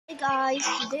Hey guys,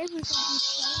 today we're going to be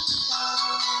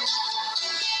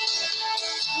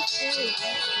playing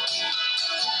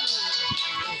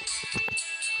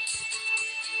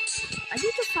I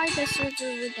need to find a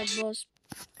server with the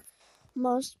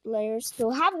most players to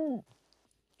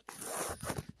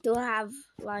have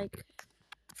like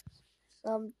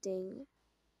something.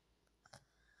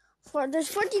 There's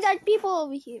 49 people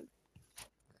over here.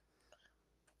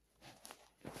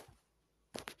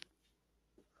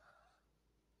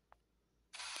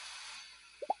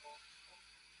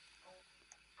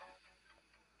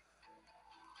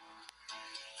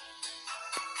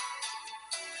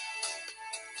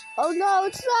 Oh no,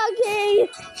 it's laggy!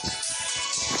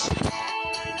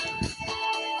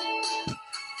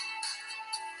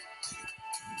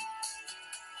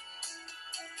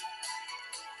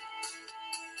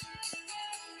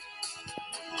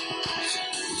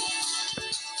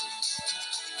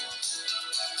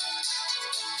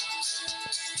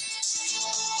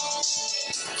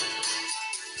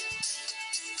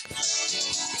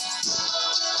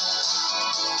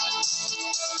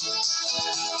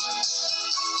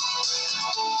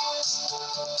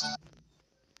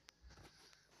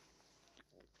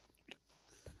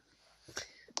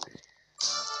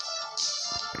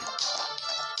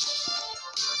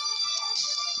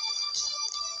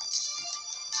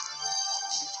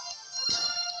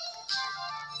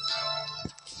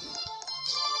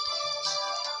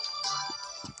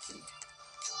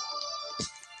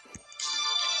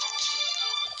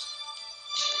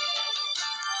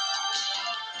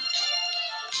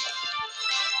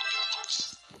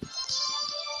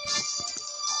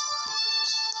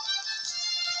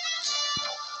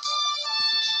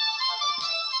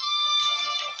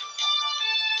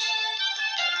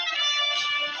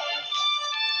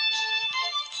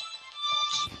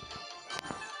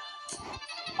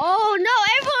 Oh no,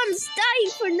 everyone's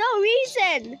dying for no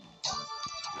reason!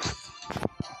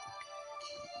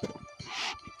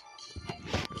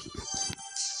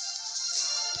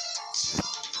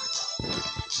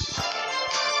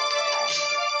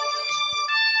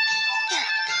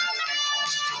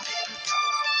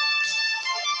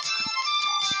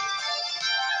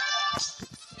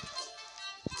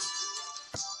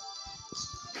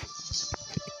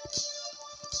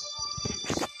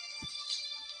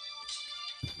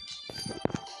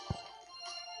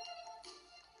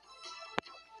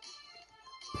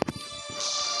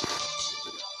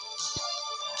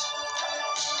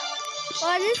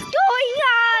 What is going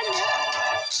on?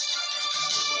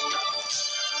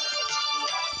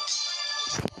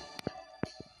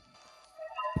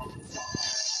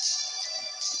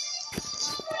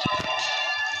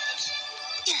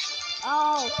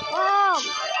 Oh.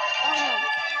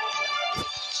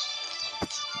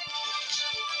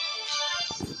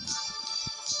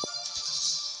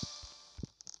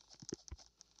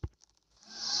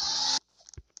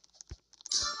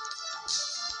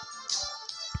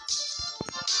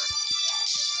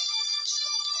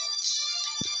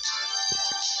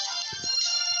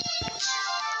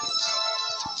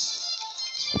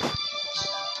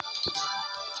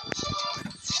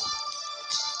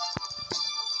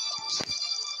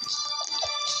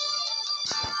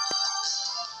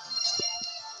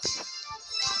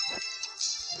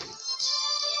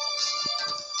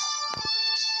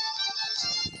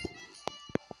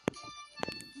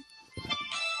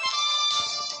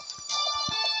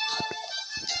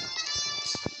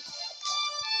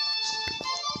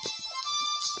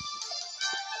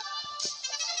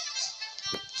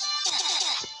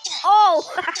 Oh,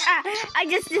 I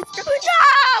just destroyed.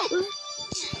 No!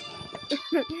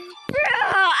 Bro,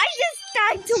 I just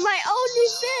died to my own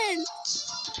defense.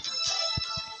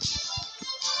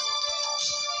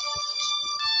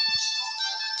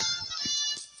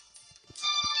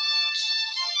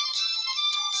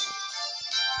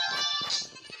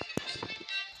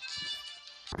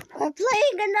 We're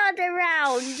playing another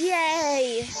round.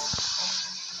 Yay.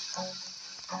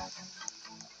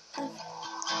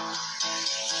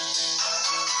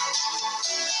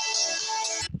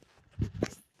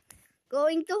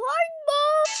 Going to hard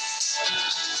mode.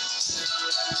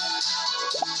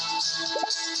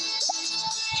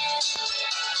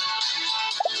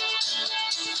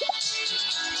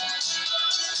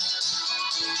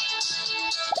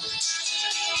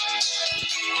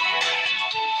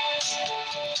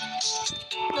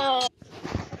 No.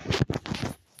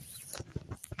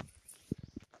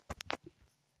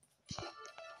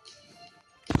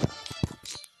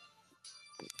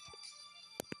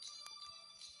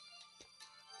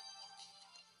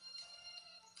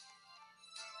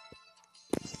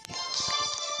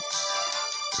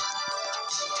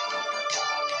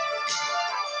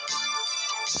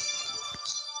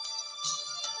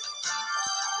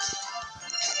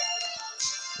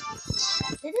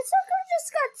 Did the circle just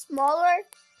got smaller?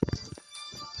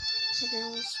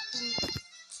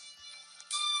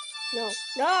 No.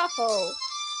 No!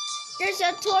 There's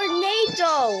a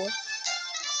tornado!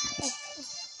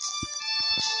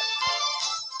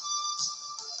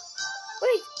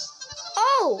 Wait!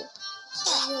 Oh!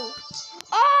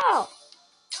 Oh!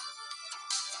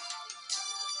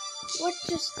 What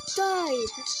just died?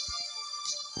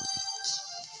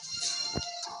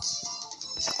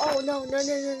 Oh no.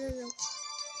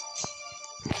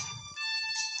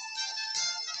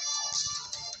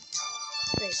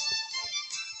 Wait.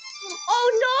 Oh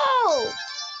no!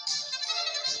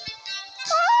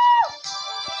 Oh!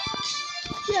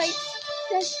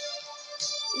 Yikes.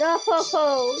 No!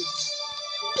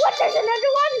 What? There's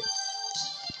another one?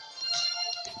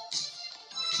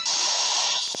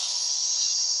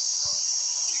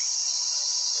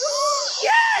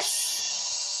 Yes!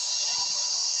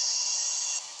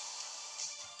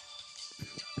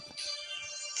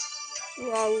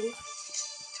 Wrong.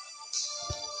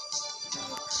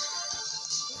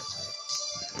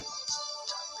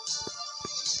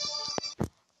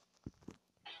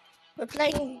 We're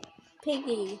playing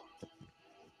Piggy.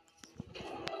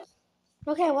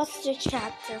 Okay, what's the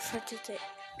chapter for today?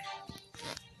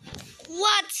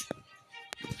 What?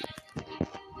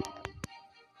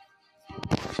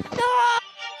 No!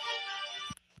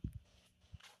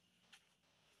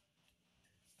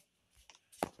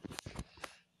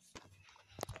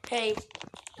 Hey,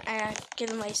 I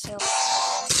get myself.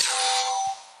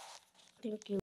 Thank you.